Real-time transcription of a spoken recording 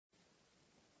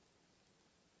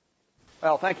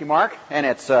Well, thank you, Mark, and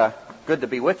it's good to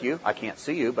be with you. I can't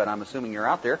see you, but I'm assuming you're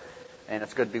out there, and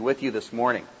it's good to be with you this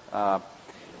morning. I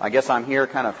guess I'm here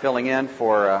kind of filling in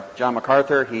for John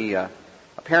MacArthur. He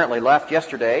apparently left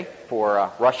yesterday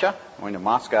for Russia, going to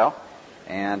Moscow,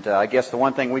 and I guess the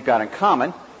one thing we've got in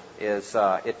common is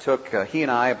it took he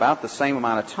and I about the same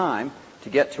amount of time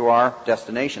to get to our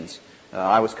destinations.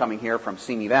 I was coming here from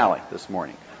Simi Valley this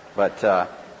morning, but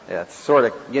it's sort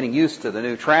of getting used to the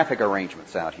new traffic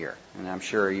arrangements out here, and I'm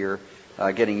sure you're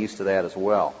getting used to that as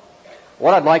well.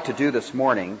 What I'd like to do this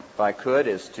morning, if I could,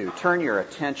 is to turn your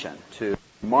attention to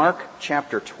Mark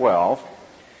chapter 12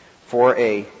 for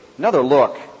another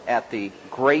look at the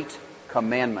great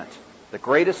commandment, the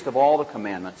greatest of all the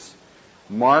commandments,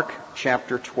 Mark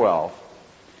chapter 12.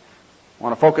 I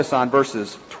want to focus on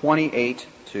verses 28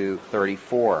 to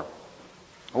 34.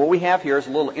 What we have here is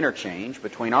a little interchange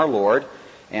between our Lord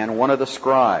and one of the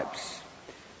scribes.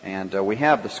 And we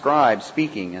have the scribe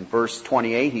speaking in verse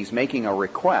 28. He's making a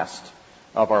request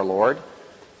of our Lord.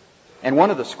 And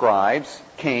one of the scribes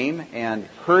came and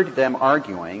heard them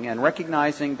arguing, and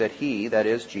recognizing that he, that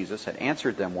is Jesus, had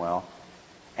answered them well,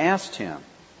 asked him,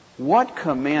 "What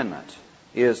commandment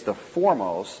is the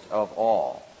foremost of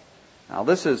all?" Now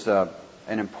this is an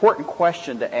important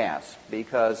question to ask,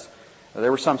 because there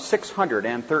were some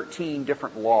 613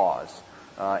 different laws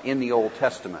in the Old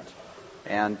Testament.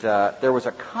 And there was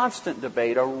a constant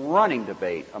debate, a running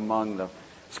debate among the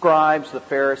scribes, the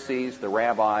Pharisees, the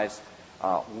rabbis.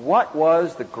 What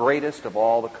was the greatest of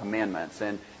all the commandments?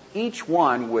 And each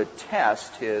one would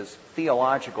test his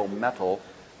theological mettle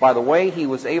by the way he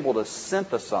was able to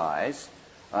synthesize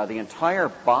the entire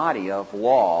body of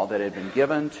law that had been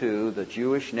given to the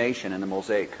Jewish nation in the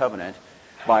Mosaic Covenant,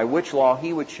 by which law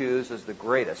he would choose as the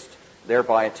greatest,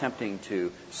 thereby attempting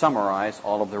to summarize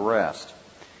all of the rest.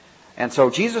 And so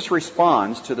Jesus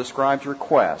responds to the scribe's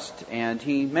request, and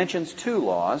he mentions two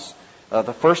laws.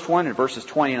 The first one in verses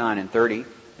 29 and 30,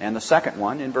 and the second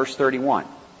one in verse 31.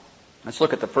 Let's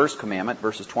look at the first commandment,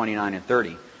 verses 29 and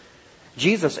 30.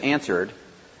 Jesus answered,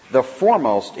 "The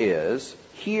foremost is,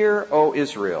 Hear, O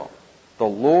Israel, the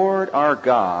Lord our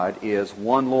God is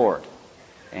one Lord,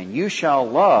 and you shall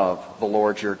love the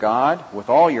Lord your God with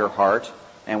all your heart,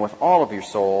 and with all of your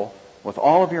soul, with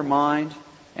all of your mind,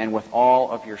 and with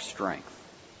all of your strength."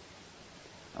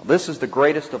 Now, this is the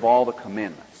greatest of all the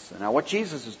commandments. Now, what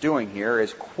Jesus is doing here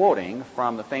is quoting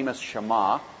from the famous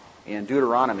Shema in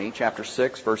Deuteronomy chapter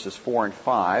 6, verses 4 and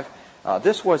 5.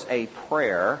 This was a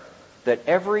prayer that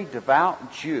every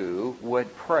devout Jew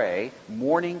would pray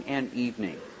morning and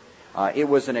evening. It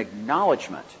was an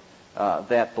acknowledgement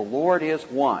that the Lord is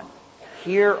one.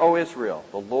 Hear, O Israel,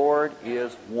 the Lord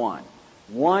is one.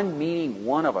 One meaning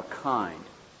one of a kind,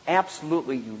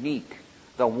 absolutely unique.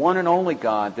 The one and only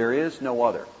God, there is no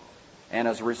other. And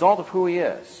as a result of who He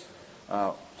is,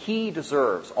 He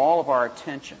deserves all of our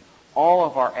attention, all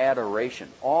of our adoration,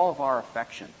 all of our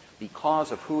affection,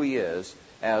 because of who He is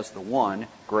as the one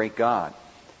great God.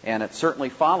 And it certainly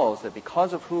follows that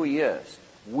because of who He is,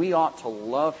 we ought to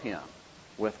love Him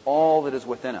with all that is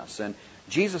within us. And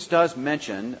Jesus does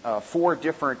mention four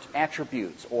different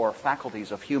attributes or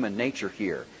faculties of human nature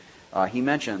here. He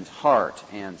mentions heart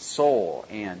and soul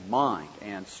and mind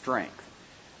and strength.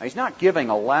 Now, He's not giving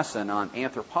a lesson on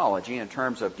anthropology in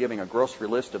terms of giving a grocery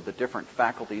list of the different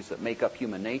faculties that make up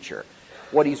human nature.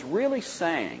 What He's really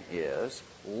saying is,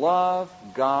 love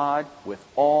God with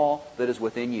all that is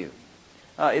within you.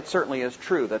 It certainly is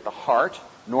true that the heart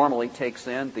normally takes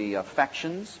in the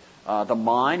affections. The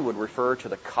mind would refer to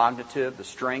the cognitive, the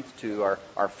strength to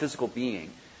our physical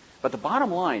being. But the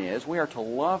bottom line is we are to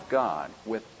love God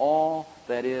with all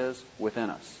that is within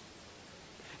us.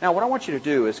 Now, what I want you to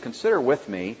do is consider with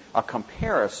me a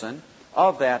comparison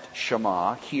of that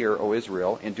Shema, Hear, O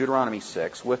Israel, in Deuteronomy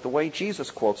 6 with the way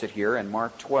Jesus quotes it here in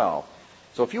Mark 12.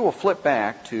 So if you will flip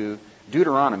back to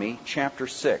Deuteronomy chapter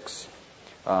 6,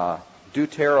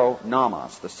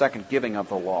 Deuteronomos, the second giving of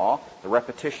the law, the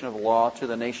repetition of the law to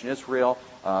the nation Israel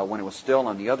when it was still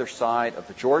on the other side of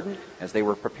the Jordan as they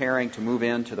were preparing to move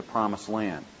into the promised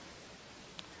land.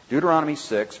 Deuteronomy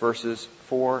 6, verses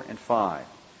 4 and 5.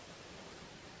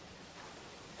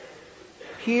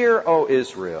 "Hear, O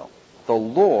Israel, the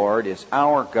Lord is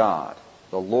our God,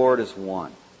 the Lord is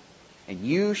one. And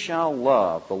you shall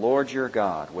love the Lord your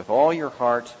God with all your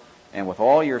heart and with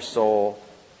all your soul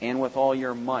and with all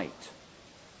your might."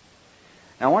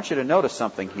 Now, I want you to notice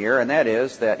something here, and that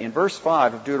is that in verse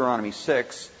 5 of Deuteronomy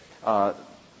 6,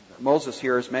 Moses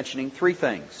here is mentioning three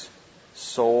things: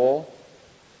 soul,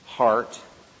 heart,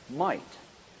 might.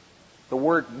 The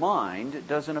word mind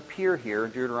doesn't appear here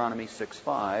in Deuteronomy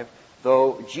 6:5,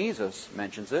 though Jesus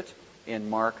mentions it in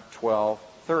Mark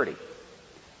 12:30.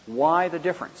 Why the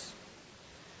difference?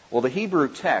 Well, the Hebrew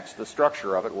text, the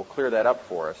structure of it, will clear that up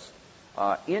for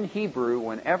us. In Hebrew,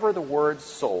 whenever the word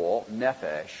soul,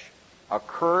 nephesh,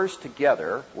 occurs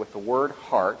together with the word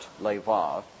heart,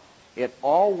 levav, it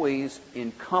always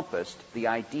encompassed the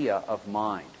idea of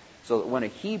mind. So that when a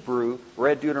Hebrew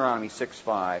read Deuteronomy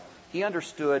 6:5, he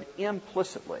understood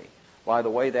implicitly, by the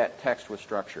way that text was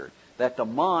structured, that the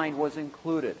mind was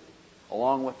included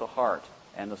along with the heart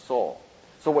and the soul.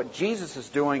 So what Jesus is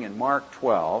doing in Mark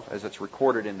 12, as it's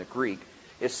recorded in the Greek,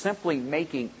 is simply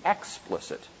making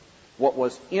explicit what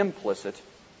was implicit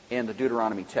in the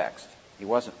Deuteronomy text. He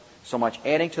wasn't so much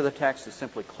adding to the text as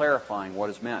simply clarifying what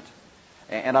is meant.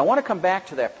 And I want to come back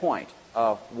to that point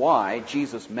of why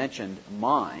Jesus mentioned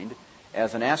mind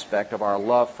as an aspect of our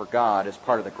love for God as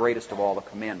part of the greatest of all the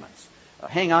commandments.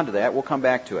 Hang on to that. We'll come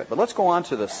back to it. But let's go on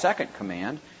to the second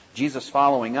command, Jesus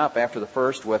following up after the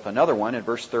first with another one in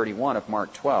verse 31 of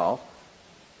Mark 12.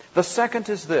 The second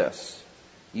is this: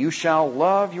 you shall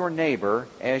love your neighbor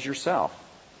as yourself.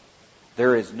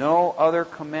 There is no other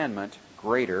commandment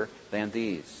greater than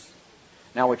these.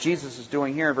 Now, what Jesus is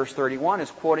doing here in verse 31 is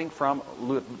quoting from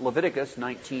Leviticus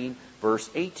 19, verse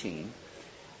 18.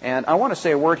 And I want to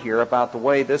say a word here about the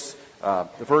way the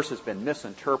verse has been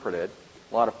misinterpreted.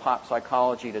 A lot of pop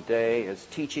psychology today is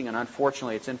teaching, and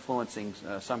unfortunately it's influencing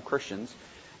some Christians,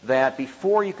 that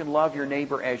before you can love your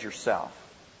neighbor as yourself,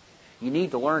 you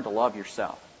need to learn to love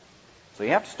yourself. So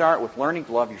you have to start with learning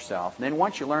to love yourself, and then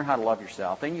once you learn how to love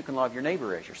yourself, then you can love your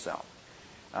neighbor as yourself.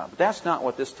 But that's not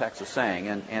what this text is saying.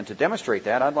 And to demonstrate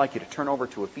that, I'd like you to turn over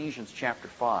to Ephesians chapter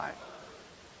 5.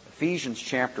 Ephesians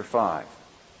chapter 5,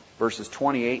 verses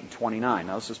 28 and 29.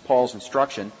 Now, this is Paul's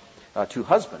instruction to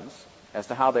husbands as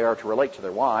to how they are to relate to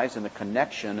their wives in the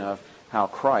connection of how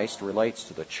Christ relates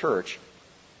to the church.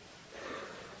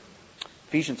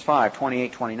 Ephesians 5,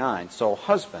 28, 29. So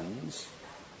husbands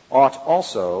ought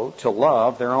also to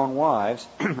love their own wives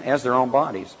as their own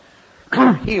bodies.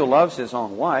 He who loves his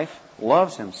own wife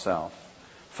loves himself,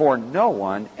 for no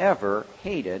one ever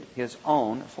hated his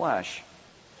own flesh,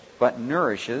 but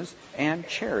nourishes and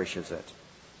cherishes it.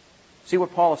 See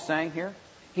what Paul is saying here?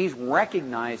 He's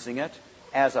recognizing it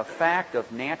as a fact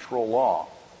of natural law,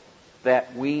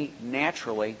 that we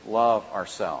naturally love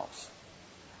ourselves.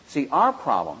 See, our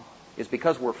problem is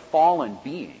because we're fallen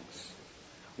beings,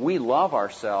 we love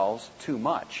ourselves too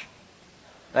much.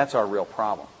 That's our real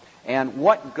problem. And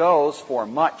what goes for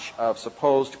much of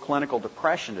supposed clinical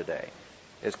depression today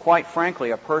is, quite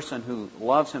frankly, a person who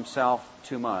loves himself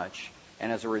too much,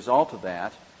 and as a result of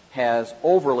that, has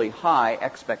overly high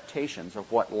expectations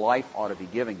of what life ought to be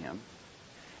giving him.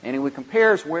 And he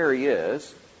compares where he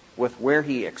is with where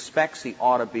he expects he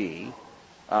ought to be.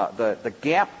 The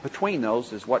gap between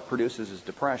those is what produces his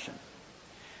depression.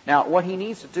 Now, what he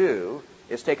needs to do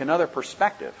is take another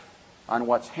perspective on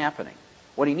what's happening.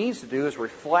 What he needs to do is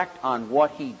reflect on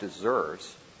what he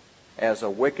deserves as a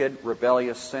wicked,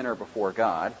 rebellious sinner before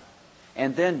God,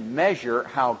 and then measure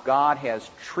how God has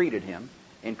treated him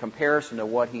in comparison to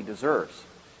what he deserves.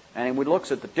 And when he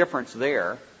looks at the difference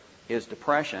there, his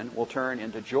depression will turn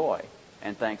into joy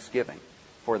and thanksgiving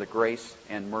for the grace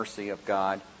and mercy of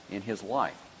God in his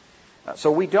life.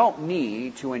 So we don't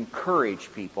need to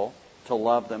encourage people to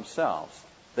love themselves.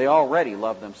 They already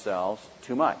love themselves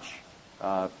too much.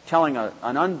 Telling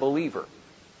an unbeliever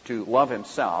to love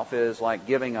himself is like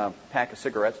giving a pack of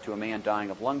cigarettes to a man dying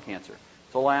of lung cancer.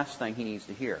 It's the last thing he needs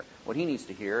to hear. What he needs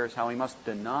to hear is how he must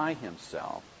deny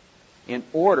himself in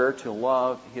order to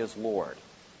love his Lord,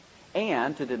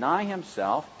 and to deny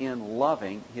himself in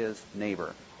loving his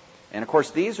neighbor. And of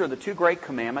course, these are the two great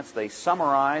commandments. They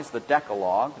summarize the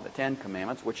Decalogue, the Ten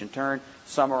Commandments, which in turn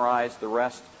summarize the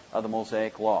rest of the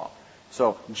Mosaic Law.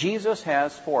 So Jesus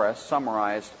has for us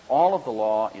summarized all of the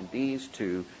law in these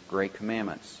two great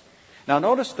commandments. Now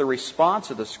notice the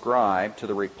response of the scribe to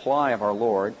the reply of our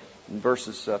Lord in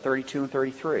verses 32 and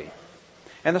 33.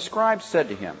 And the scribe said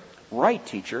to him, "Right,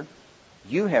 teacher,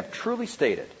 you have truly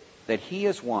stated that he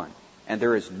is one, and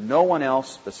there is no one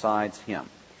else besides him."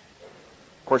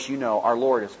 Of course, you know our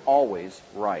Lord is always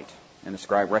right, and the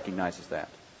scribe recognizes that.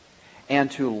 "And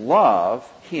to love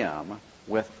him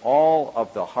with all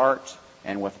of the heart,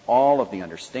 and with all of the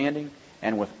understanding,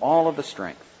 and with all of the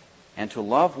strength, and to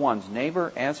love one's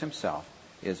neighbor as himself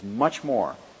is much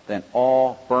more than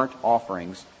all burnt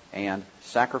offerings and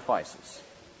sacrifices."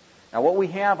 Now, what we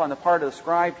have on the part of the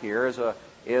scribe here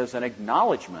is an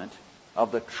acknowledgement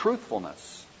of the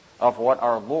truthfulness of what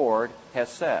our Lord has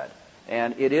said.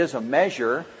 And it is a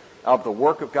measure of the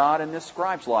work of God in this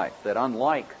scribe's life, that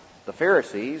unlike the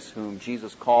Pharisees, whom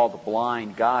Jesus called the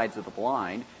blind guides of the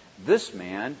blind, this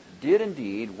man did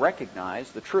indeed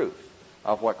recognize the truth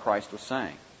of what Christ was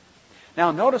saying.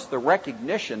 Now notice the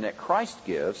recognition that Christ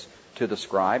gives to the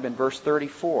scribe in verse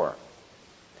 34.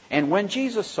 And when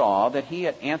Jesus saw that he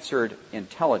had answered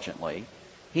intelligently,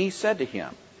 he said to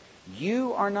him,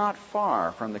 "You are not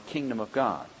far from the kingdom of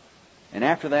God." And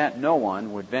after that, no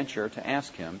one would venture to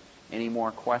ask him any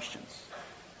more questions.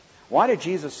 Why did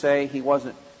Jesus say he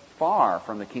wasn't far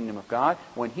from the kingdom of God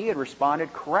when he had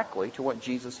responded correctly to what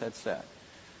Jesus had said?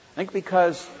 I think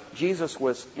because Jesus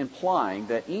was implying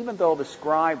that even though the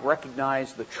scribe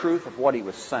recognized the truth of what he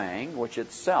was saying, which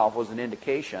itself was an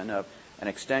indication of an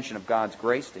extension of God's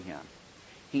grace to him,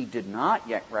 he did not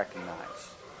yet recognize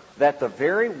that the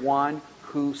very one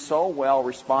who so well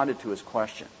responded to his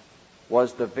question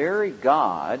was the very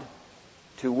God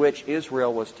to which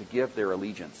Israel was to give their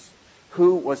allegiance,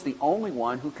 who was the only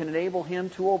one who can enable him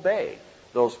to obey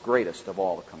those greatest of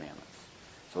all the commandments.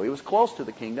 So he was close to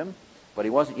the kingdom, but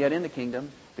he wasn't yet in the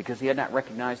kingdom because he had not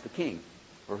recognized the king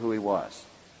for who he was.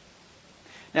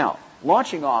 Now,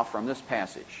 launching off from this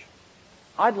passage,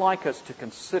 I'd like us to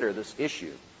consider this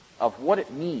issue of what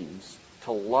it means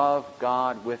to love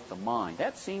God with the mind.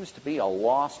 That seems to be a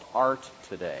lost art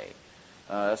today,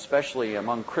 especially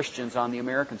among Christians on the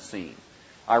American scene.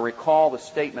 I recall the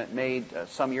statement made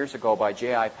some years ago by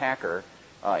J.I. Packer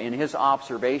in his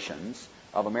observations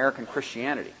of American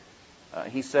Christianity.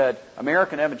 He said,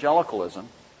 American evangelicalism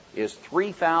is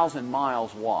 3,000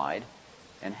 miles wide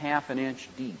and half an inch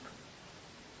deep.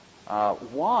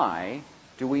 Why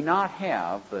do we not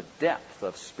have the depth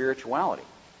of spirituality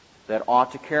that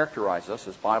ought to characterize us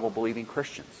as Bible-believing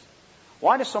Christians?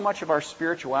 Why does so much of our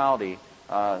spirituality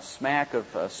smack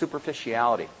of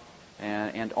superficiality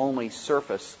and only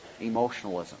surface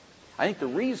emotionalism? I think the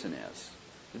reason is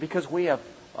because we have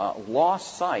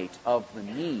lost sight of the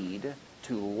need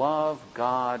to love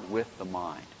God with the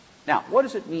mind. Now, what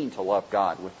does it mean to love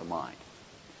God with the mind?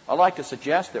 I'd like to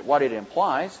suggest that what it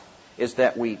implies is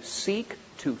that we seek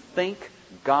to think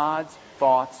God's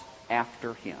thoughts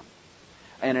after Him.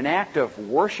 In an act of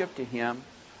worship to Him,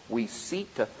 we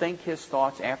seek to think His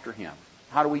thoughts after Him.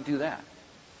 How do we do that?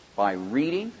 By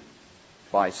reading,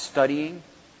 by studying,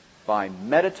 by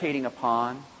meditating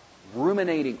upon,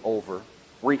 ruminating over,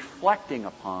 reflecting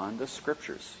upon the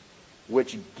Scriptures,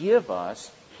 which give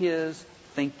us His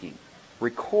thinking,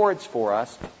 records for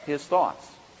us His thoughts.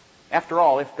 After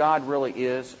all, if God really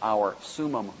is our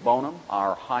summum bonum,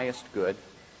 our highest good,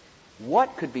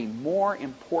 what could be more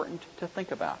important to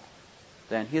think about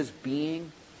than His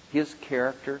being, His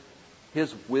character,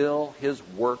 His will, His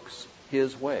works,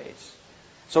 His ways?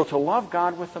 So to love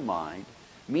God with the mind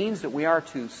means that we are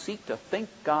to seek to think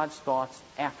God's thoughts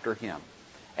after Him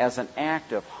as an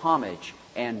act of homage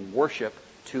and worship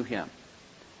to Him.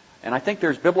 And I think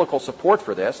there's biblical support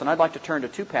for this, and I'd like to turn to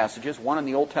two passages, one in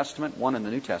the Old Testament, one in the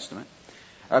New Testament.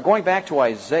 Going back to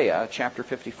Isaiah chapter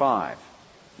 55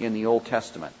 in the Old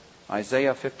Testament.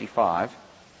 Isaiah 55,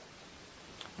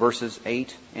 verses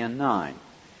 8 and 9.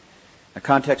 The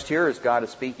context here is God is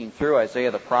speaking through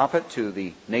Isaiah the prophet to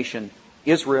the nation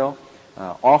Israel,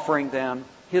 offering them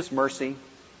His mercy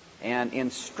and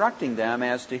instructing them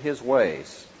as to His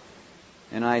ways.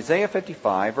 In Isaiah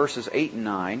 55, verses 8 and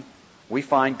 9, we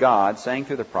find God saying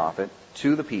through the prophet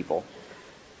to the people,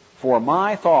 "For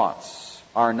my thoughts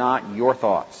are not your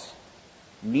thoughts,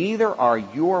 neither are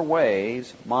your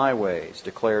ways my ways,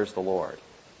 declares the Lord.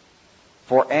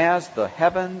 For as the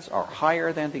heavens are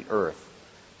higher than the earth,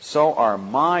 so are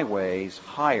my ways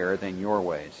higher than your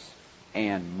ways,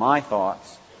 and my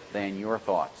thoughts than your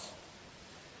thoughts."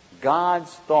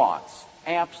 God's thoughts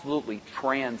absolutely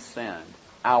transcend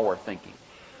our thinking,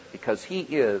 because He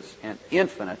is an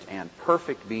infinite and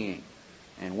perfect being,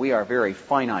 and we are very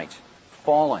finite,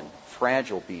 fallen,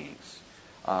 fragile beings.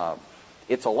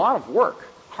 It's a lot of work,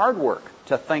 hard work,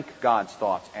 to think God's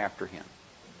thoughts after Him.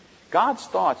 God's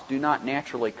thoughts do not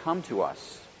naturally come to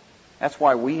us. That's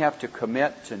why we have to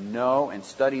commit to know and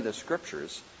study the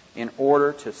Scriptures in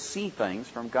order to see things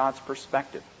from God's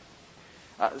perspective.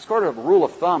 Sort of a rule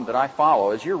of thumb that I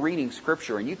follow is you're reading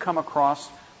Scripture and you come across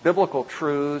biblical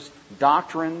truths,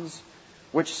 doctrines,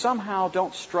 which somehow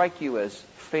don't strike you as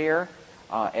fair,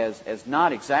 as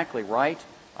not exactly right,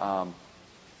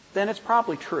 then it's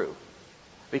probably true.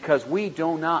 Because we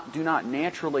do not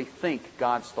naturally think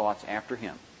God's thoughts after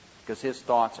Him, because His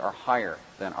thoughts are higher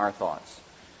than our thoughts.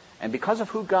 And because of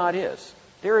who God is,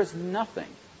 there is nothing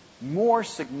more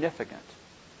significant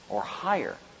or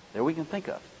higher that we can think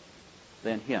of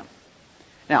than Him.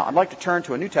 Now, I'd like to turn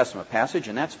to a New Testament passage,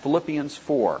 and that's Philippians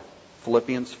 4.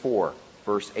 Philippians 4,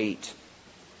 verse 8.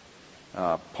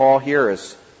 Paul here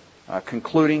is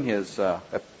concluding his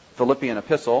Philippian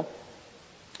epistle,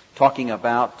 talking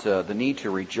about the need to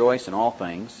rejoice in all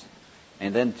things,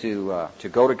 and then to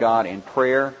go to God in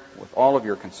prayer with all of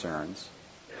your concerns.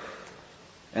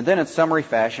 And then in summary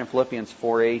fashion, Philippians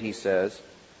 4:8, he says,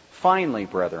 "Finally,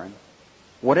 brethren,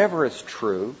 whatever is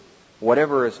true,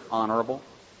 whatever is honorable,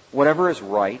 whatever is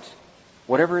right,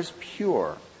 whatever is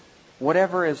pure,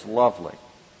 whatever is lovely,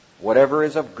 whatever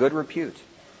is of good repute,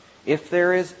 if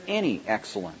there is any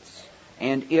excellence,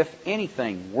 and if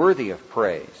anything worthy of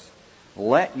praise,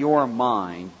 let your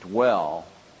mind dwell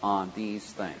on these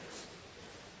things."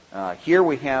 Here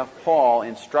we have Paul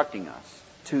instructing us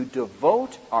to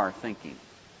devote our thinking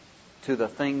to the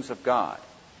things of God.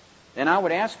 And I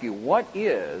would ask you, what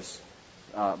is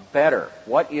better?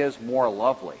 What is more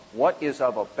lovely? What is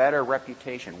of a better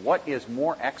reputation? What is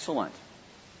more excellent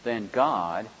than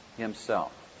God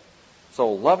Himself?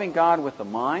 So loving God with the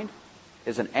mind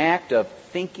is an act of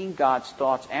thinking God's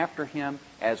thoughts after Him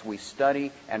as we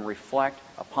study and reflect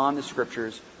upon the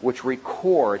Scriptures, which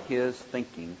record His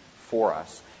thinking for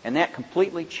us. And that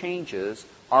completely changes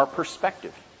our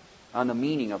perspective on the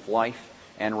meaning of life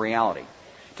and reality.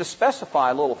 To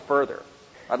specify a little further,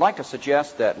 I'd like to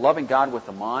suggest that loving God with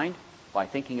the mind, by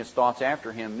thinking His thoughts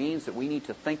after Him, means that we need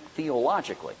to think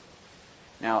theologically.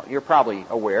 Now, you're probably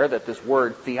aware that this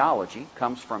word theology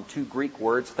comes from two Greek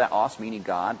words, theos meaning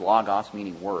God, logos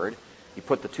meaning word. You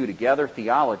put the two together,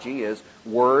 theology is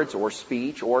words or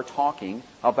speech or talking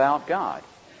about God.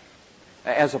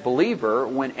 As a believer,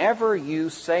 whenever you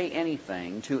say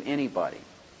anything to anybody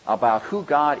about who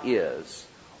God is,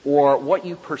 or what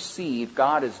you perceive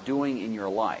God is doing in your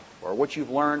life, or what you've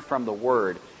learned from the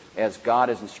Word as God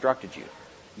has instructed you,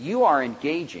 you are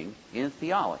engaging in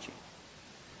theology.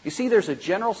 You see, there's a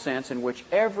general sense in which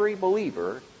every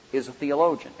believer is a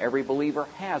theologian. Every believer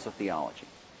has a theology.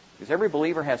 Because every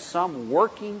believer has some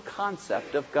working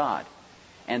concept of God,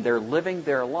 and they're living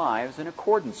their lives in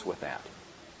accordance with that.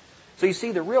 So you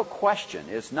see, the real question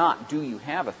is not, do you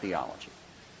have a theology?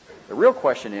 The real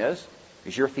question is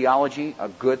your theology a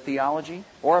good theology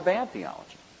or a bad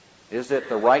theology? Is it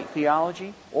the right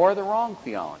theology or the wrong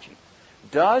theology?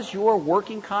 Does your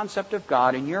working concept of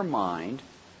God in your mind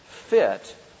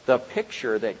fit the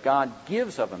picture that God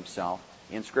gives of Himself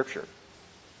in Scripture?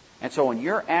 And so in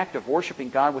your act of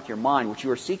worshiping God with your mind, what you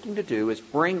are seeking to do is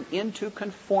bring into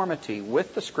conformity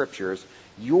with the Scriptures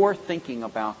your thinking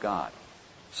about God,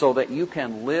 so that you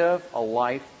can live a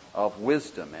life of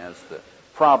wisdom, as the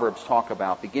Proverbs talk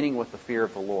about, beginning with the fear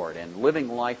of the Lord and living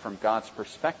life from God's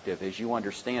perspective as you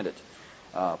understand it.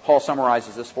 Paul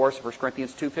summarizes this for us in 1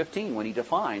 Corinthians 2:15 when he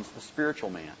defines the spiritual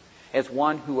man as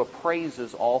one who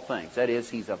appraises all things. That is,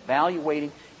 he's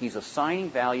evaluating, he's assigning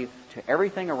value to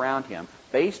everything around him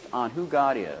based on who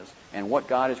God is and what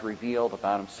God has revealed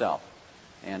about Himself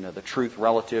and the truth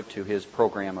relative to His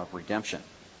program of redemption.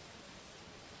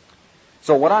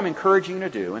 So what I'm encouraging you to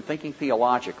do in thinking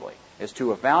theologically is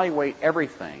to evaluate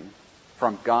everything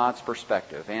from God's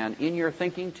perspective, and in your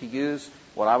thinking to use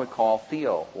what I would call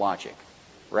theologic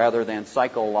rather than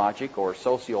psychologic or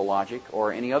sociologic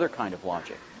or any other kind of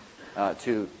logic,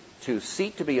 to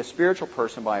seek to be a spiritual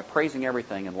person by appraising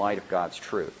everything in light of God's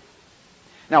truth.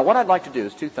 Now, what I'd like to do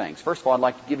is two things. First of all, I'd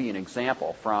like to give you an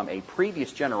example from a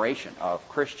previous generation of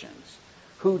Christians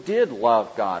who did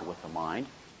love God with the mind,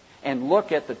 and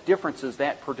look at the differences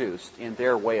that produced in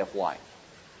their way of life.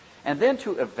 And then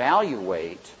to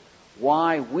evaluate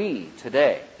why we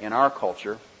today in our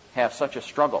culture have such a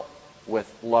struggle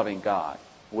with loving God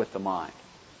with the mind.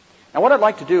 Now, what I'd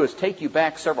like to do is take you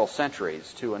back several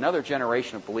centuries to another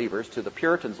generation of believers, to the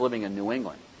Puritans living in New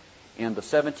England in the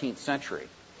 17th century,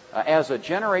 as a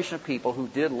generation of people who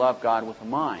did love God with the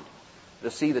mind, to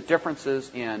see the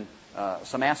differences in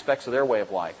some aspects of their way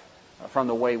of life from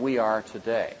the way we are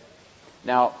today.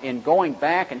 Now, in going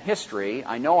back in history,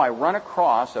 I know I run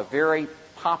across a very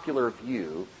popular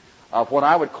view of what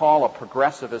I would call a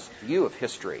progressivist view of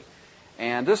history.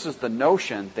 And this is the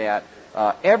notion that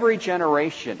every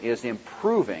generation is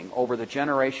improving over the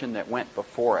generation that went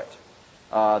before it.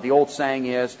 The old saying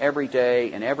is, every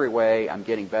day, in every way, I'm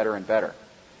getting better and better.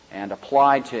 And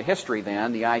applied to history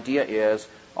then, the idea is,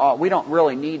 we don't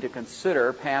really need to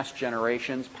consider past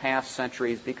generations, past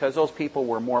centuries, because those people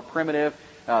were more primitive.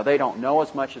 They don't know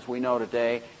as much as we know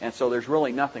today, and so there's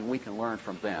really nothing we can learn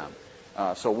from them.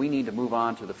 So we need to move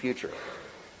on to the future.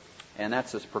 And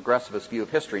that's this progressivist view of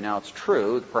history. Now, it's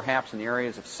true, perhaps in the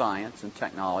areas of science and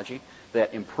technology,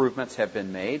 that improvements have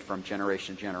been made from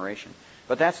generation to generation.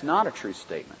 But that's not a true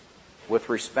statement with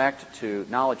respect to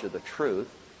knowledge of the truth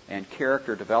and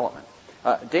character development.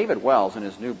 David Wells, in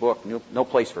his new book, No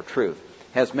Place for Truth,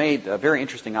 has made a very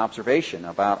interesting observation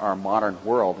about our modern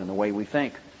world and the way we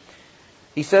think.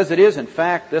 He says it is, in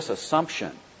fact, this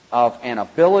assumption of an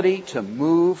ability to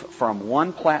move from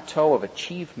one plateau of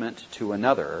achievement to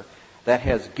another that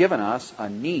has given us a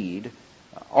need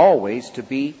always to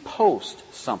be post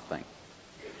something,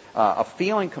 a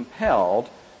feeling compelled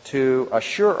to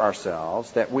assure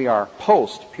ourselves that we are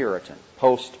post-Puritan,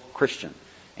 post-Christian,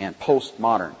 and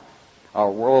post-modern.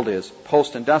 Our world is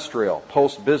post-industrial,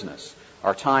 post-business.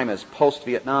 Our time is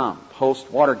post-Vietnam,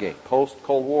 post-Watergate,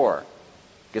 post-Cold War.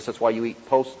 I guess that's why you eat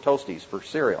post-Toasties for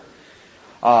cereal.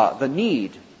 The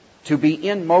need to be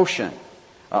in motion,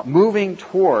 moving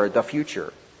toward the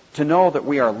future, to know that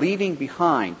we are leaving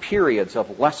behind periods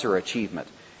of lesser achievement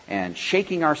and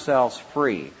shaking ourselves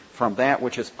free from that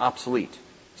which is obsolete.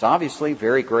 It's obviously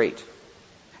very great.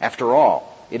 After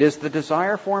all, it is the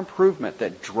desire for improvement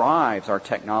that drives our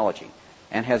technology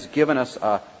and has given us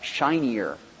a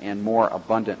shinier and more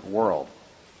abundant world.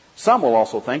 Some will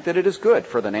also think that it is good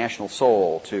for the national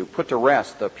soul to put to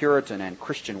rest the Puritan and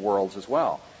Christian worlds as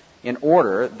well, in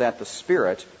order that the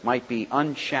spirit might be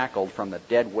unshackled from the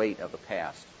dead weight of the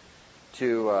past.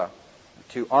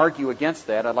 To argue against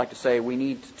that, I'd like to say we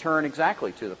need to turn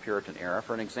exactly to the Puritan era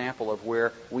for an example of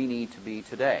where we need to be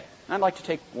today. And I'd like to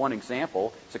take one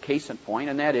example, it's a case in point,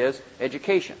 and that is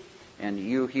education. And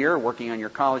you here, working on your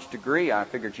college degree, I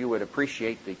figured you would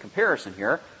appreciate the comparison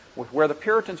here with where the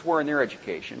Puritans were in their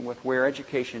education with where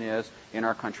education is in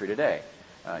our country today.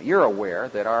 You're aware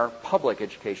that our public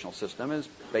educational system is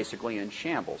basically in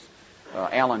shambles.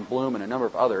 Alan Bloom and a number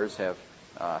of others have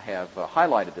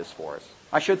highlighted this for us.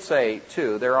 I should say,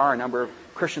 too, there are a number of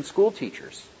Christian school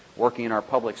teachers working in our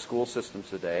public school systems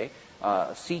today,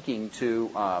 seeking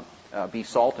to be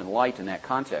salt and light in that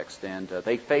context, and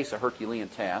they face a Herculean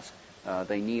task.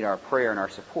 They need our prayer and our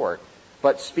support.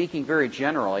 But speaking very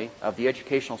generally of the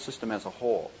educational system as a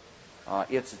whole,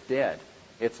 it's dead.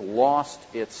 It's lost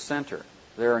its center.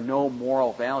 There are no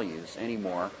moral values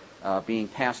anymore being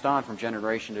passed on from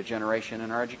generation to generation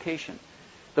in our education.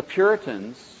 The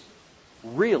Puritans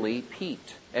really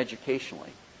peaked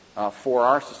educationally for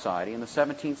our society in the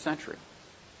 17th century.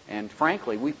 And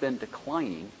frankly, we've been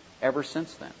declining ever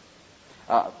since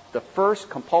then. The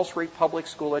first compulsory public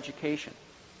school education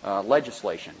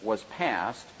legislation was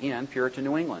passed in Puritan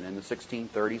New England in the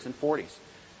 1630s and 40s.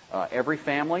 Every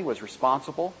family was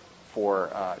responsible for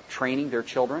training their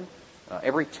children.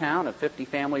 Every town of 50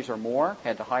 families or more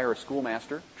had to hire a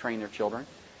schoolmaster to train their children.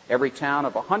 Every town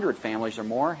of 100 families or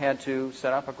more had to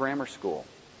set up a grammar school.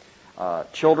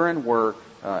 Children were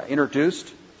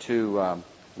introduced to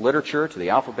literature, to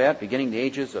the alphabet, beginning the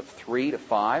ages of 3 to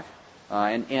 5.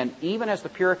 And even as the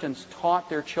Puritans taught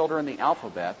their children the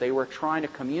alphabet, they were trying to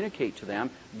communicate to them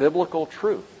biblical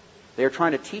truth. They were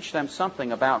trying to teach them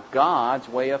something about God's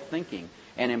way of thinking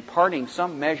and imparting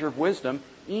some measure of wisdom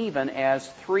even as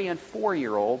 3- and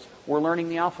 4-year-olds were learning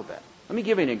the alphabet. Let me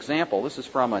give you an example. This is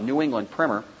from a New England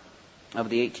primer of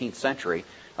the 18th century.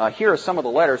 Here are some of the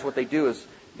letters. What they do is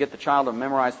get the child to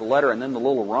memorize the letter and then the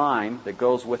little rhyme that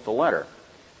goes with the letter.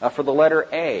 For the letter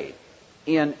A,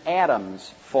 in Adam's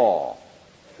fall,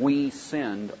 we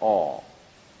sinned all.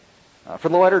 For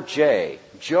the letter J,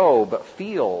 Job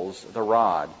feels the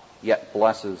rod, yet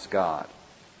blesses God.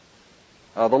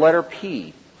 The letter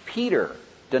P, Peter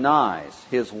denies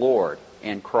his Lord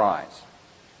and cries.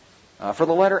 For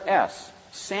the letter S,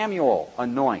 Samuel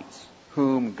anoints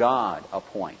whom God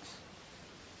appoints.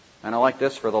 And I like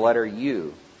this for the letter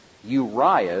U.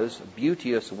 Uriah's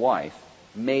beauteous wife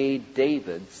made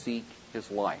David seek his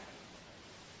life.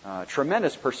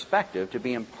 Tremendous perspective to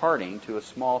be imparting to a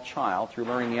small child through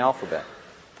learning the alphabet.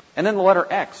 And then the letter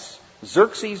X.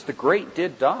 Xerxes the Great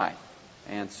did die,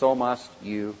 and so must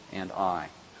you and I.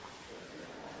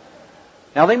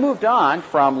 Now they moved on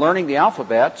from learning the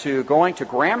alphabet to going to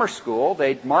grammar school.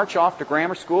 They'd march off to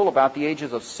grammar school about the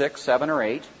ages of 6, 7, or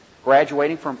 8,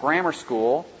 graduating from grammar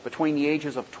school between the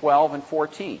ages of 12 and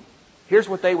 14. Here's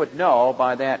what they would know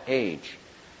by that age.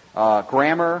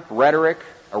 Grammar, rhetoric,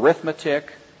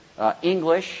 arithmetic,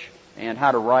 English, and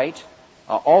how to write,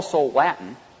 also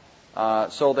Latin,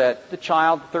 so that the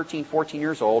child, 13, 14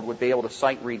 years old, would be able to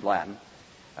sight read Latin,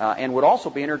 and would also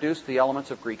be introduced to the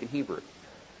elements of Greek and Hebrew.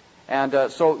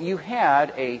 And so you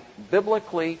had a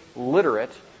biblically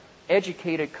literate,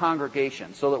 educated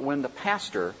congregation, so that when the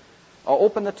pastor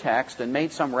opened the text and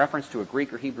made some reference to a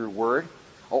Greek or Hebrew word,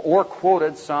 or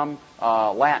quoted some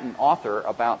Latin author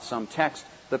about some text,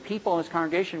 the people in his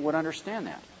congregation would understand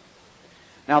that.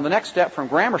 Now, the next step from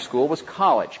grammar school was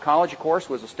college. College, of course,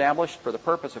 was established for the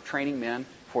purpose of training men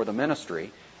for the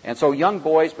ministry. And so young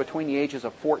boys between the ages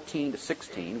of 14 to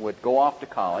 16 would go off to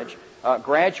college,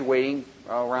 graduating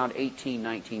around 18,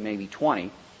 19, maybe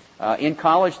 20. In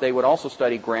college, they would also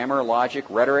study grammar, logic,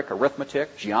 rhetoric,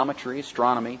 arithmetic, geometry,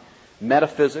 astronomy,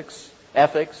 metaphysics,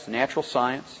 ethics, natural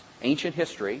science, ancient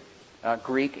history,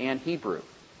 Greek, and Hebrew.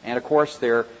 And, of course,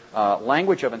 their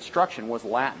language of instruction was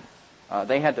Latin.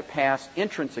 They had to pass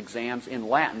entrance exams in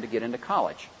Latin to get into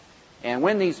college. And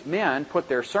when these men put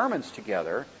their sermons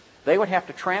together, they would have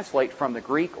to translate from the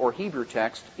Greek or Hebrew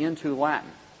text into Latin.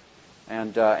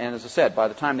 And as I said, by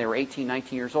the time they were 18,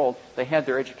 19 years old, they had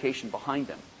their education behind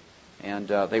them. And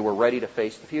they were ready to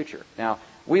face the future. Now,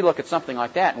 we look at something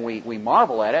like that and we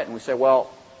marvel at it and we say,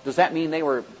 well, does that mean they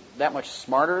were that much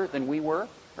smarter than we were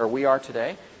or we are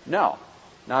today? No,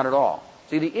 not at all.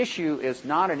 See, the issue is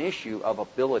not an issue of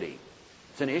ability.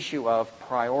 It's an issue of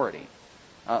priority.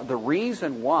 The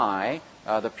reason why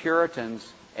the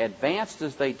Puritans advanced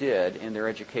as they did in their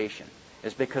education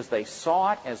is because they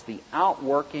saw it as the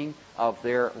outworking of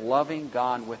their loving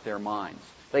God with their minds.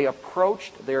 They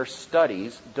approached their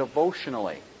studies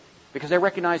devotionally because they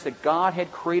recognized that God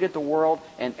had created the world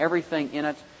and everything in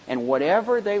it, and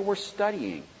whatever they were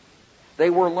studying, they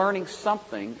were learning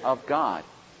something of God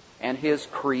and His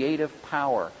creative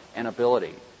power and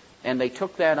ability. And they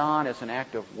took that on as an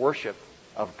act of worship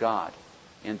of God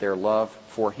in their love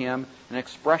for Him, an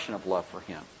expression of love for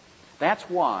Him. That's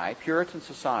why Puritan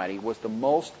society was the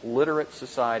most literate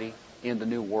society in the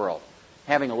New World,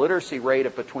 having a literacy rate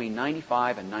of between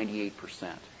 95 and 98%.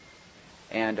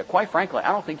 And quite frankly,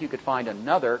 I don't think you could find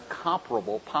another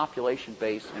comparable population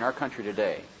base in our country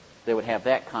today that would have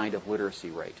that kind of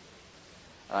literacy rate.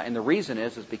 And the reason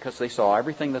is because they saw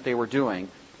everything that they were doing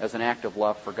as an act of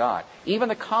love for God. Even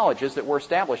the colleges that were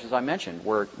established, as I mentioned,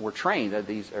 were trained,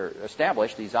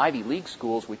 established, these Ivy League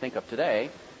schools we think of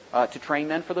today, to train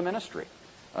men for the ministry.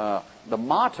 The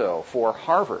motto for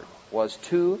Harvard was,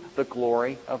 "To the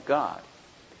glory of God."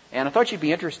 And I thought you'd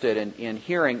be interested in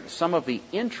hearing some of the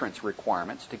entrance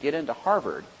requirements to get into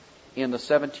Harvard in the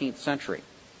 17th century.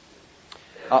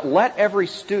 Let every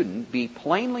student be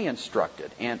plainly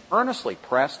instructed and earnestly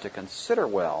pressed to consider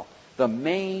well the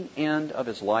main end of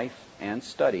his life and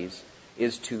studies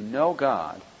is to know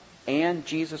God and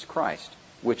Jesus Christ,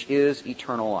 which is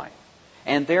eternal life,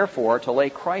 and therefore to lay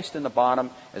Christ in the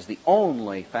bottom as the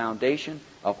only foundation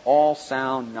of all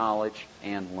sound knowledge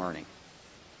and learning.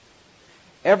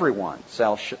 Everyone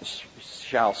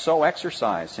shall so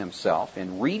exercise himself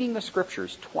in reading the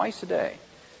Scriptures twice a day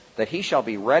that he shall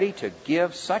be ready to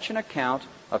give such an account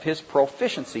of his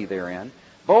proficiency therein,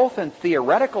 both in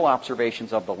theoretical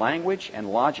observations of the language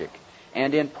and logic,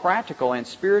 and in practical and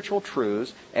spiritual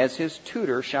truths as his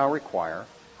tutor shall require,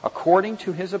 according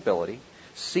to his ability,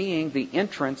 seeing the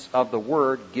entrance of the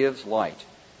Word gives light.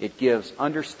 It gives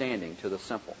understanding to the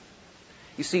simple.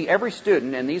 You see, every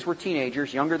student, and these were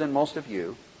teenagers younger than most of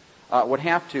you, would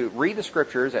have to read the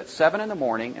Scriptures at 7 in the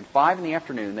morning and 5 in the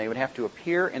afternoon. They would have to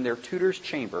appear in their tutor's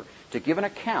chamber to give an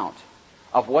account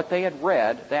of what they had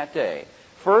read that day.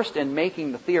 First, in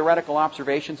making the theoretical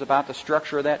observations about the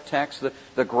structure of that text,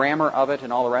 the grammar of it,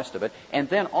 and all the rest of it, and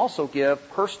then also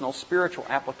give personal spiritual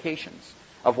applications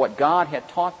of what God had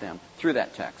taught them through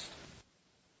that text.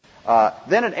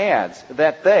 Then it adds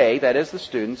that they, that is the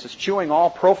students, eschewing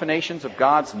all profanations of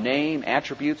God's name,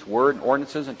 attributes, word, and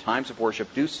ordinances, and times of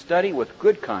worship, do study with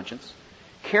good conscience,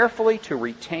 carefully to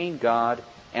retain God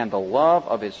and the love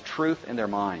of His truth in their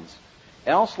minds.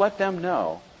 Else let them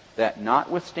know that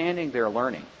notwithstanding their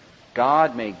learning,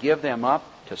 God may give them up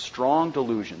to strong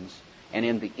delusions, and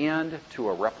in the end to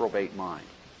a reprobate mind.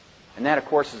 And that, of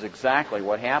course, is exactly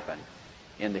what happened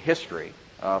in the history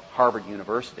of Harvard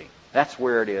University. That's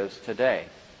where it is today.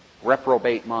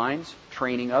 Reprobate minds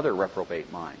training other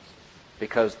reprobate minds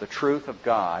because the truth of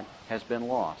God has been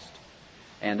lost.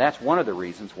 And that's one of the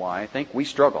reasons why I think we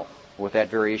struggle with that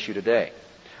very issue today.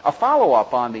 A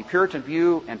follow-up on the Puritan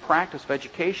view and practice of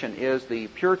education is the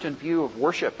Puritan view of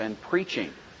worship and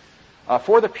preaching.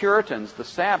 For the Puritans, the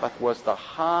Sabbath was the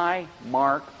high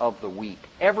mark of the week.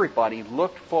 Everybody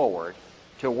looked forward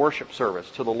to worship service,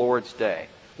 to the Lord's Day,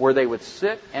 where they would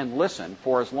sit and listen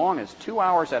for as long as 2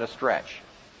 hours at a stretch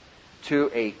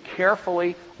to a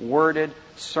carefully worded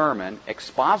sermon,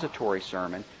 expository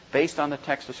sermon, based on the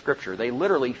text of Scripture. They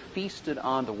literally feasted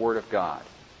on the Word of God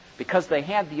because they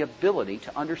had the ability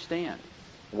to understand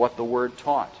what the Word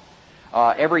taught.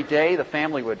 Every day,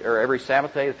 every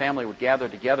Sabbath day, the family would gather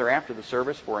together after the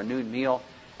service for a noon meal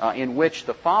in which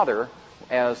the father,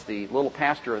 as the little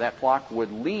pastor of that flock,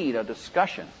 would lead a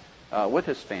discussion with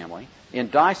his family in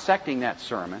dissecting that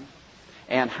sermon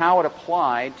and how it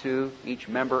applied to each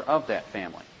member of that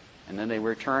family. And then they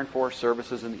returned for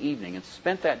services in the evening and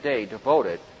spent that day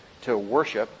devoted to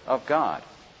worship of God.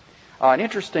 An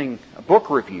interesting book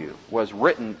review was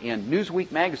written in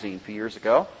Newsweek magazine a few years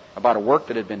ago about a work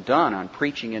that had been done on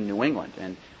preaching in New England.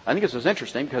 And I think this is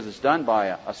interesting because it's done by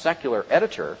a secular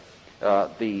editor.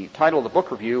 The title of the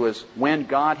book review is When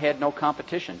God Had No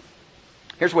Competition.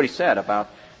 Here's what he said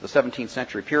about the 17th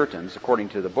century Puritans, according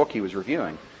to the book he was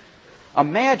reviewing.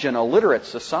 Imagine a literate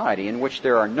society in which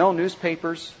there are no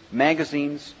newspapers,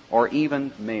 magazines, or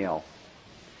even mail,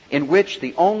 in which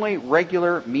the only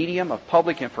regular medium of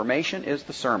public information is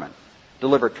the sermon,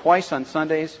 delivered twice on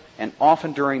Sundays and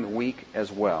often during the week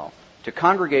as well, to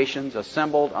congregations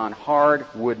assembled on hard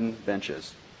wooden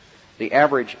benches. The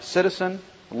average citizen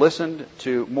listened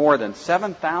to more than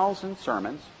 7,000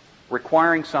 sermons,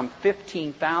 requiring some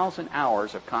 15,000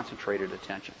 hours of concentrated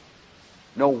attention.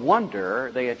 No wonder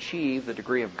they achieved the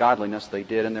degree of godliness they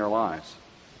did in their lives.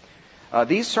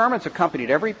 These sermons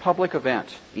accompanied every public event,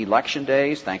 election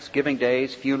days, Thanksgiving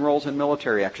days, funerals, and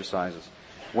military exercises.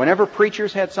 Whenever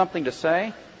preachers had something to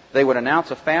say, they would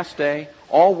announce a fast day.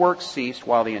 All work ceased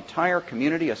while the entire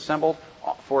community assembled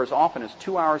for as often as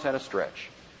 2 hours at a stretch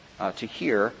to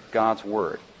hear God's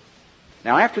Word.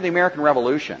 Now, after the American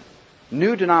Revolution,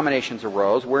 new denominations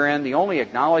arose wherein the only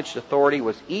acknowledged authority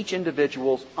was each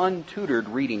individual's untutored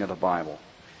reading of the Bible.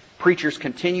 Preachers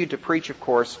continued to preach, of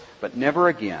course, but never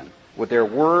again would their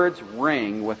words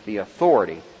ring with the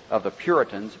authority of the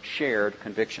Puritans' shared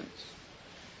convictions.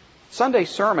 Sunday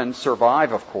sermons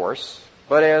survive, of course,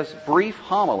 but as brief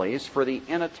homilies for the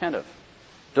inattentive,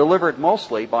 delivered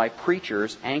mostly by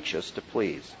preachers anxious to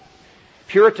please.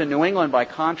 Puritan New England, by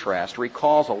contrast,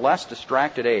 recalls a less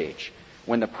distracted age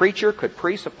when the preacher could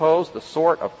presuppose the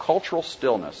sort of cultural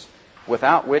stillness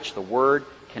without which the Word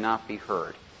cannot be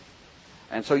heard.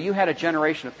 And so you had a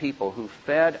generation of people who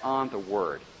fed on the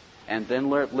Word and then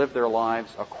lived their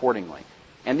lives accordingly.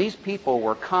 And these people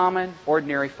were common,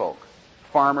 ordinary folk,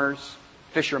 farmers,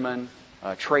 fishermen,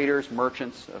 traders,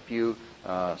 merchants, a few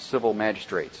civil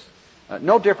magistrates.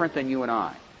 No different than you and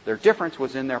I. Their difference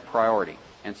was in their priority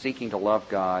and seeking to love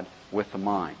God with the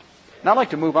mind. Now I'd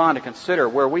like to move on to consider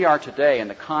where we are today in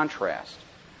the contrast.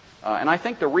 And I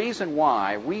think the reason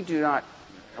why we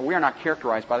are not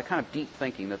characterized by the kind of deep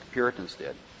thinking that the Puritans did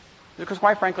is because,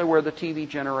 quite frankly, we're the TV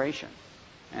generation.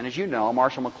 And as you know,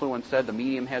 Marshall McLuhan said the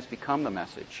medium has become the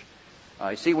message.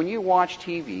 You see, when you watch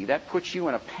TV, that puts you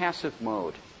in a passive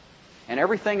mode. And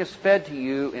everything is fed to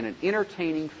you in an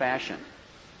entertaining fashion.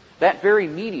 That very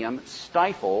medium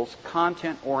stifles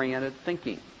content-oriented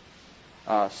thinking.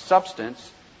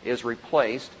 Substance is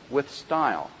replaced with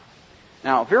style.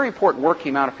 Now, a very important work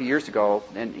came out a few years ago,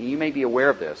 and you may be aware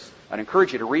of this. I'd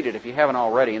encourage you to read it if you haven't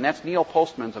already, and that's Neil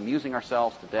Postman's Amusing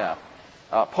Ourselves to Death.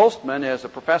 Postman is a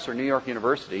professor at New York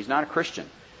University. He's not a Christian,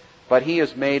 but he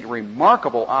has made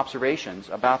remarkable observations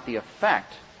about the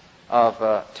effect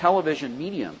of television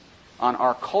medium on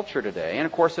our culture today, and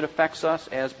of course it affects us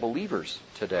as believers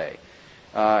today.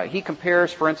 He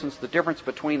compares, for instance, the difference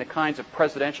between the kinds of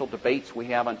presidential debates we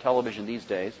have on television these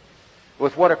days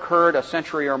with what occurred a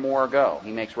century or more ago.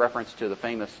 He makes reference to the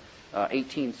famous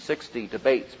 1860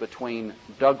 debates between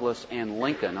Douglas and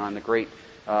Lincoln on the great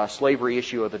slavery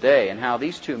issue of the day, and how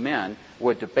these two men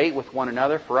would debate with one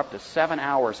another for up to 7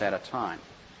 hours at a time,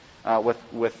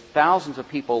 with thousands of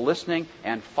people listening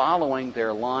and following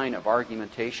their line of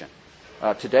argumentation.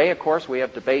 Today, of course, we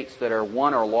have debates that are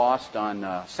won or lost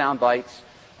on sound bites,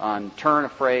 on turn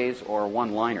of phrase, or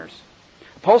one-liners.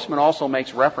 Postman also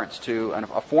makes reference to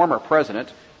a former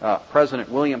president, President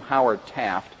William Howard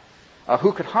Taft,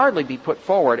 who could hardly be put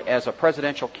forward as a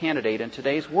presidential candidate in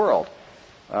today's world,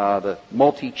 the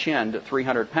multi-chinned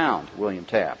 300-pound William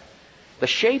Taft. The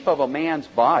shape of a man's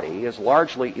body is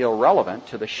largely irrelevant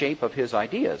to the shape of his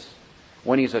ideas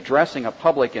when he's addressing a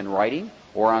public in writing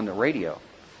or on the radio,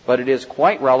 but it is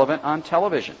quite relevant on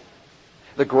television.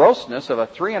 The grossness of a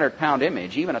 300-pound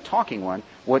image, even a talking one,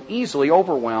 would easily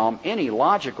overwhelm any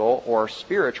logical or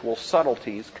spiritual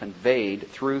subtleties conveyed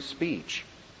through speech.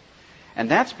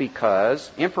 And that's because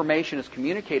information is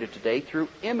communicated today through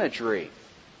imagery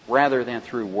rather than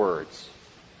through words.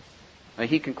 Now,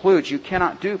 he concludes you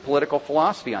cannot do political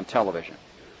philosophy on television.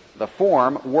 The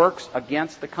form works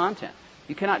against the content.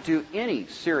 You cannot do any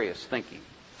serious thinking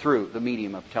through the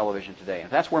medium of television today.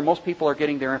 And that's where most people are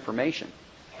getting their information.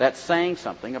 That's saying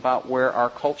something about where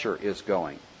our culture is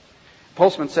going.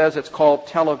 Postman says it's called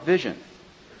television.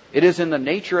 It is in the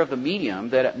nature of the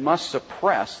medium that it must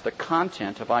suppress the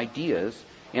content of ideas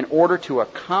in order to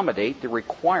accommodate the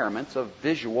requirements of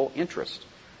visual interest.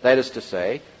 That is to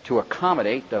say, to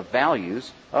accommodate the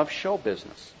values of show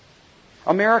business.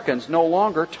 Americans no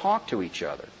longer talk to each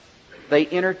other. They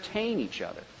entertain each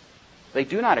other. They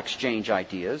do not exchange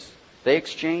ideas. They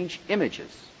exchange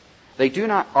images. They do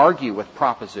not argue with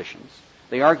propositions.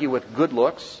 They argue with good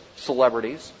looks,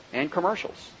 celebrities, and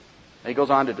commercials. He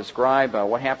goes on to describe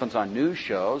what happens on news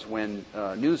shows when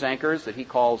news anchors that he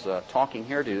calls talking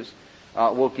hairdos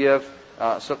will give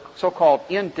so-called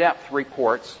in-depth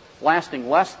reports lasting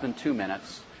less than 2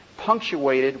 minutes,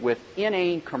 punctuated with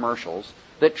inane commercials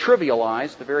that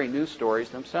trivialize the very news stories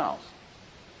themselves.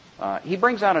 He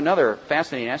brings out another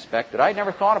fascinating aspect that I'd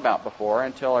never thought about before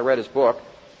until I read his book,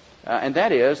 and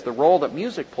that is the role that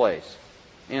music plays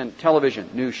in television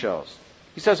news shows.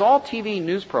 He says all TV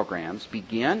news programs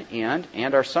begin, end,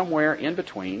 and are somewhere in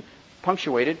between,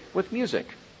 punctuated with music.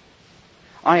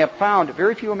 I have found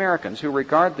very few Americans who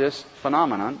regard this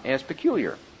phenomenon as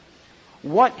peculiar.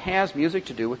 What has music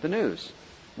to do with the news?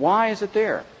 Why is it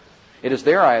there? It is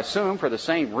there, I assume, for the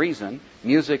same reason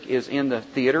music is in the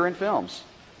theater and films,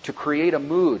 to create a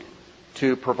mood,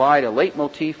 to provide a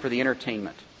leitmotif for the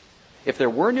entertainment. If there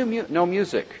were no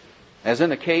music, as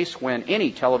in the case when any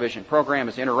television program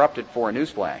is interrupted for a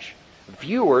newsflash,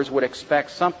 viewers would expect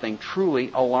something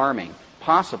truly alarming,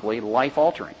 possibly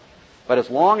life-altering. But as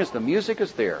long as the music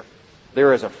is there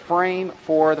is a frame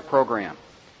for the program.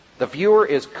 The viewer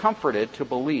is comforted to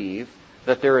believe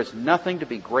that there is nothing to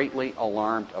be greatly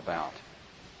alarmed about.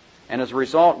 And as a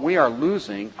result, we are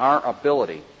losing our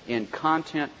ability in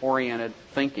content-oriented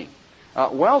thinking.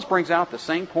 Wells brings out the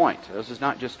same point. This is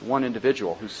not just one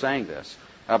individual who's saying this,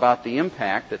 about the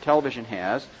impact that television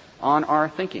has on our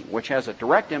thinking, which has a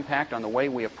direct impact on the way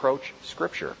we approach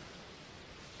Scripture.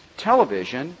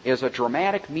 Television is a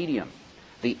dramatic medium,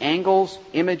 the angles,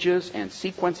 images, and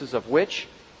sequences of which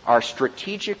are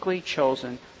strategically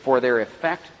chosen for their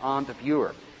effect on the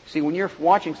viewer. See, when you're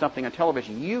watching something on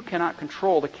television, you cannot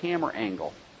control the camera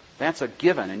angle. That's a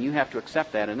given, and you have to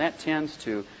accept that, and that tends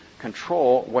to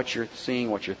control what you're seeing,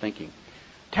 what you're thinking.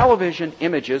 Television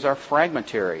images are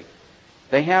fragmentary.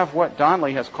 They have what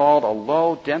Donnelly has called a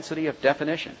low density of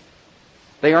definition.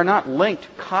 They are not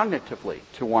linked cognitively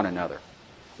to one another.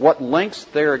 What links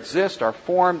there exist are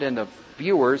formed in the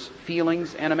viewer's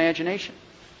feelings and imagination.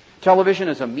 Television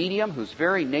is a medium whose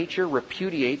very nature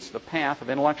repudiates the path of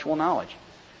intellectual knowledge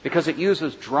because it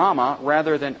uses drama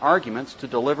rather than arguments to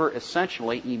deliver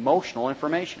essentially emotional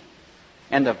information.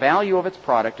 And the value of its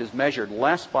product is measured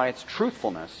less by its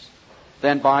truthfulness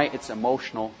than by its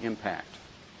emotional impact.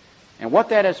 And what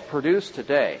that has produced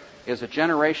today is a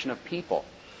generation of people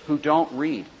who don't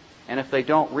read. And if they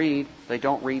don't read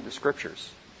the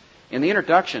Scriptures. In the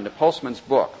introduction to Postman's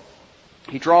book,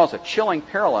 he draws a chilling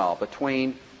parallel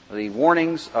between the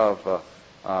warnings of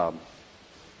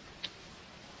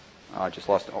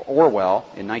Orwell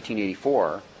in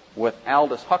 1984 with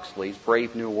Aldous Huxley's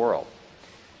Brave New World.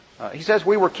 He says,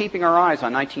 we were keeping our eyes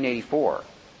on 1984.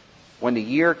 When the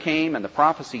year came and the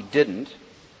prophecy didn't,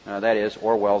 that is,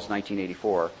 Orwell's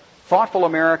 1984, thoughtful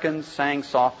Americans sang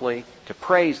softly to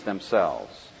praise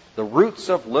themselves. The roots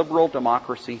of liberal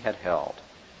democracy had held.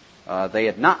 They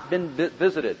had not been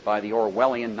visited by the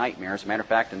Orwellian nightmare. As a matter of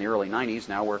fact, in the early 90s,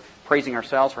 now we're praising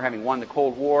ourselves for having won the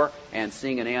Cold War and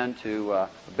seeing an end to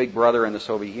Big Brother in the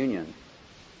Soviet Union.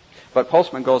 But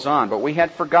Postman goes on, but we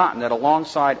had forgotten that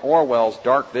alongside Orwell's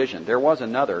dark vision, there was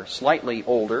another, slightly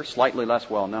older, slightly less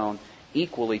well-known,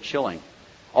 equally chilling,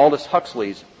 Aldous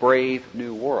Huxley's Brave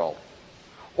New World.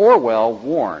 Orwell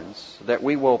warns that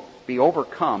we will be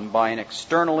overcome by an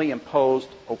externally imposed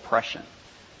oppression.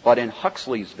 But in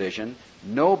Huxley's vision,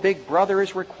 no big brother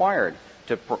is required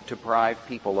to deprive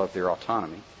people of their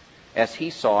autonomy. As he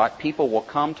saw it, people will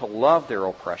come to love their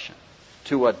oppression,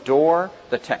 to adore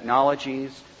the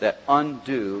technologies that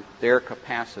undo their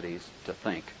capacities to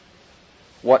think.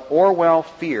 What Orwell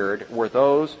feared were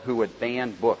those who would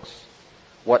ban books.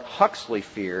 What Huxley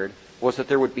feared was that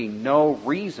there would be no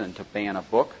reason to ban a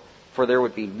book, for there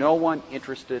would be no one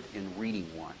interested in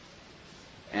reading one.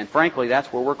 And frankly,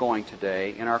 that's where we're going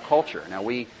today in our culture. Now,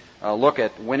 we look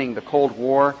at winning the Cold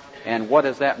War, and what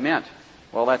has that meant?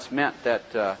 Well, that's meant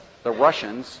that the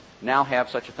Russians now have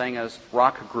such a thing as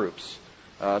rock groups.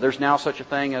 There's now such a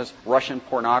thing as Russian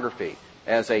pornography,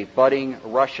 as a budding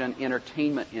Russian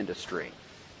entertainment industry.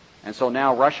 And so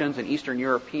now Russians and Eastern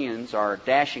Europeans are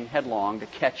dashing headlong to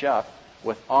catch up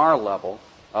with our level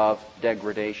of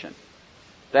degradation.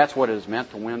 That's what it has meant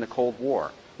to win the Cold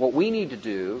War. What we need to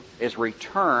do is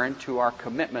return to our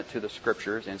commitment to the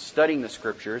Scriptures and studying the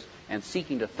Scriptures and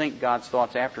seeking to think God's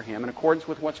thoughts after Him in accordance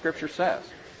with what Scripture says.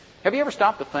 Have you ever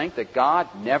stopped to think that God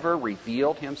never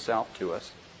revealed Himself to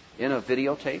us in a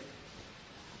videotape?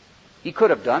 He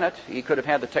could have done it. He could have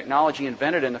had the technology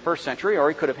invented in the first century, or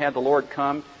He could have had the Lord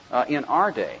come in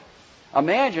our day.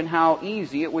 Imagine how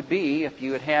easy it would be if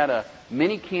you had a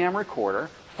mini cam recorder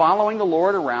following the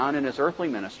Lord around in His earthly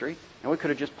ministry, and we could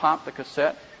have just popped the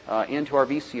cassette into our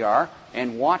VCR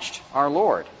and watched our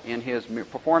Lord in His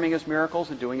performing His miracles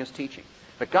and doing His teaching.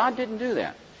 But God didn't do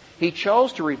that. He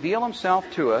chose to reveal Himself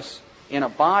to us in a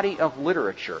body of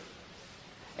literature.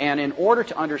 And in order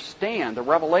to understand the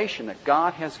revelation that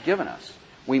God has given us,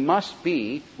 we must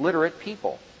be literate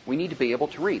people. We need to be able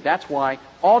to read. That's why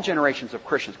all generations of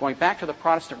Christians, going back to the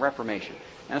Protestant Reformation,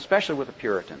 and especially with the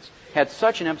Puritans, had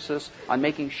such an emphasis on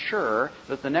making sure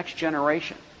that the next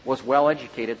generation was well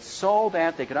educated so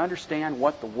that they could understand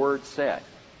what the Word said.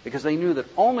 Because they knew that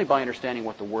only by understanding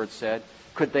what the Word said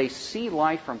could they see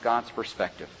life from God's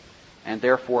perspective and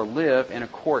therefore live in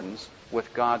accordance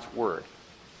with God's Word.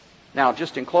 Now,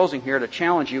 just in closing here, to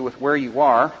challenge you with where you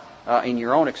are in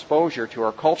your own exposure to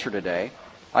our culture today,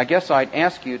 I guess I'd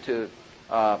ask you to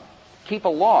keep a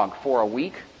log for a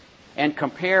week and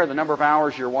compare the number of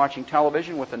hours you're watching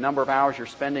television with the number of hours you're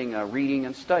spending reading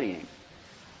and studying.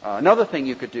 Another thing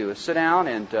you could do is sit down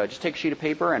and just take a sheet of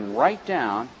paper and write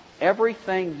down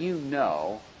everything you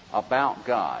know about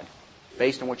God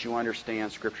based on what you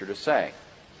understand Scripture to say.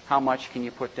 How much can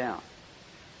you put down?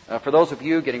 For those of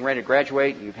you getting ready to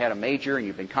graduate, and you've had a major and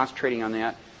you've been concentrating on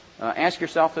that, ask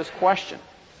yourself this question.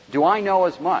 Do I know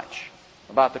as much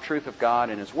about the truth of God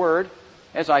and His Word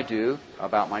as I do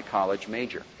about my college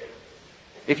major?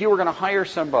 If you were going to hire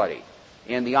somebody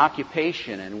in the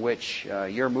occupation in which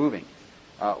you're moving,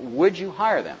 would you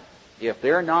hire them if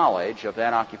their knowledge of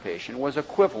that occupation was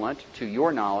equivalent to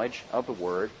your knowledge of the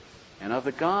Word and of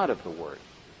the God of the Word?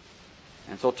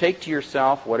 And so take to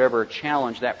yourself whatever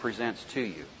challenge that presents to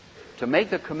you, to make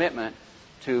the commitment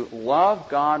to love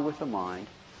God with the mind,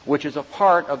 which is a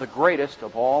part of the greatest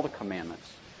of all the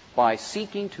commandments, by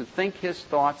seeking to think His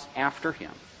thoughts after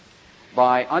Him,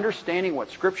 by understanding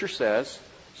what Scripture says,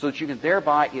 so that you can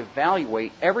thereby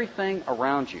evaluate everything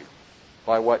around you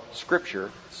by what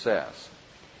Scripture says.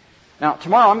 Now,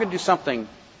 tomorrow I'm going to do something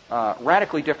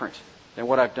radically different than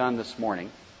what I've done this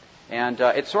morning. And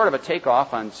it's sort of a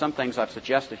takeoff on some things I've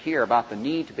suggested here about the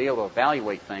need to be able to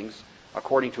evaluate things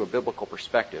according to a biblical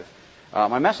perspective.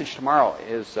 My message tomorrow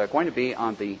is going to be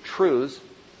on the truths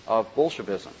of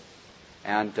Bolshevism.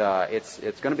 And it's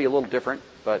going to be a little different,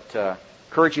 but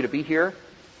encourage you to be here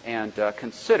and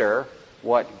consider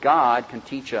what God can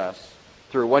teach us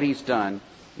through what He's done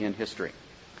in history.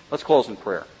 Let's close in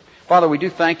prayer. Father, we do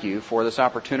thank You for this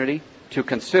opportunity to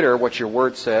consider what Your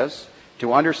Word says,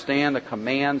 to understand the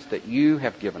commands that You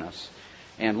have given us.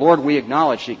 And Lord, we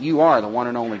acknowledge that You are the one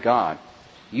and only God.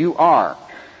 You are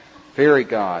very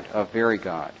God of very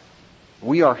God.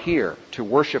 We are here to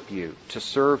worship You, to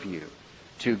serve You,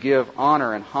 to give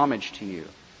honor and homage to You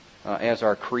as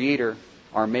our Creator,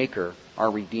 our Maker, our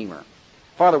Redeemer.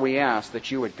 Father, we ask that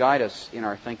You would guide us in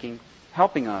our thinking,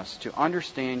 helping us to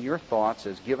understand Your thoughts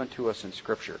as given to us in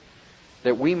Scripture,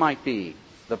 that we might be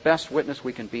the best witness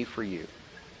we can be for You,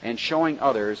 and showing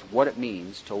others what it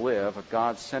means to live a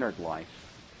God-centered life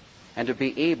and to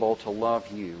be able to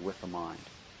love You with the mind.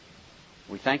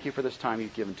 We thank You for this time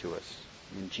You've given to us.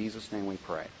 In Jesus' name we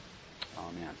pray.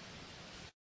 Amen.